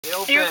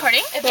Are you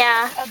recording?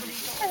 Yeah.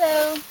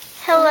 Hello.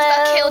 Hello. We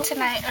got killed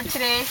tonight or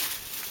today.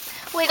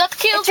 We got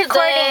killed It's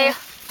today.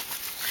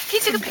 Can you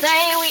take a picture?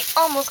 Today we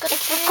almost got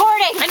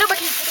recording. I know, but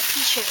can you take a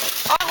picture?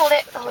 I'll hold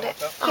it. I'll hold it.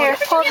 Here,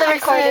 hold the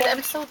recording. I'm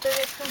so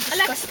dirty. I'm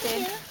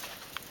disgusted.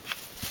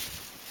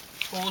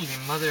 Holy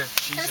mother,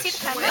 Can I see the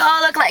Jesus. camera? We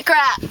all look like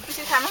crap. Can you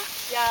see the camera?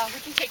 Yeah,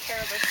 we can take care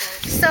of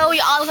ourselves. So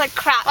we all look like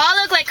crap. We all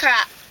look like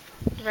crap.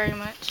 Very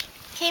much.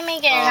 Okay,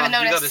 Megan. haven't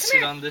You noticed. gotta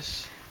sit on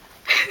this.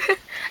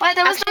 Why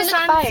there was Actually, no look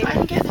sun, fine. so I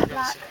didn't get that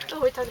black. Oh,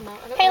 we're talking about.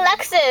 Hey,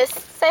 Lexus,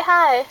 say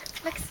hi.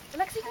 Lexi,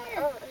 come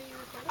here.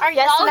 Are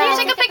Yes, Oh, ma'am. here,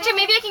 take a picture.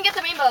 Maybe I can get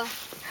the rainbow.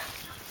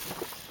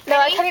 No,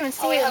 I can't even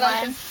see wait, you, hold on.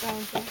 man.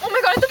 Oh my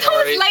god, I thought that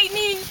Sorry. was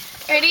lightning.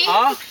 Ready?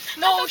 Huh?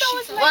 No,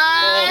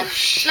 One.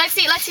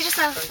 Lexi, just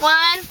now.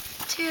 1,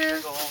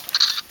 2.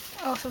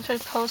 Oh, some sort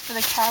of pose for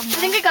the camera.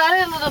 I think I got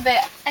it a little bit.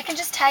 I can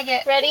just tag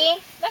it. Ready?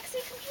 Lexi,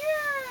 come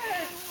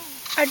here.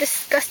 Our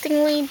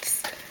disgusting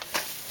weeds.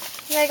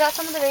 Yeah, I got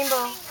some of the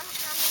rainbow.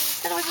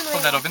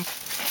 Hold that open.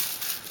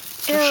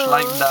 Ew. Just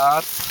like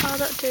that. All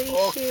that dirty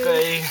shoes.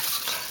 Okay.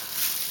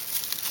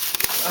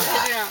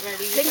 You're not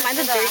ready. I think mine's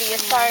the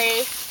dirtiest.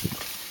 Sorry.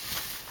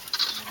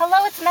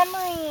 Hello, it's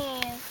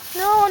memories.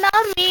 No,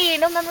 not me.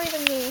 No memories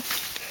of me.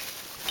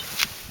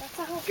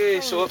 Okay,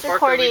 so what It's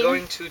park are we recording.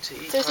 going to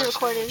eat There's our a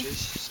recording.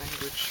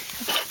 sandwich?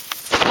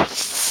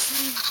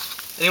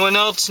 Anyone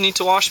else need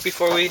to wash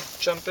before we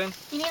jump in?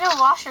 You need to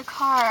wash your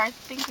car. I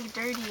think you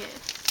dirtied it.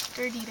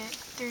 Dirty.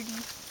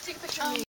 Take a picture of me.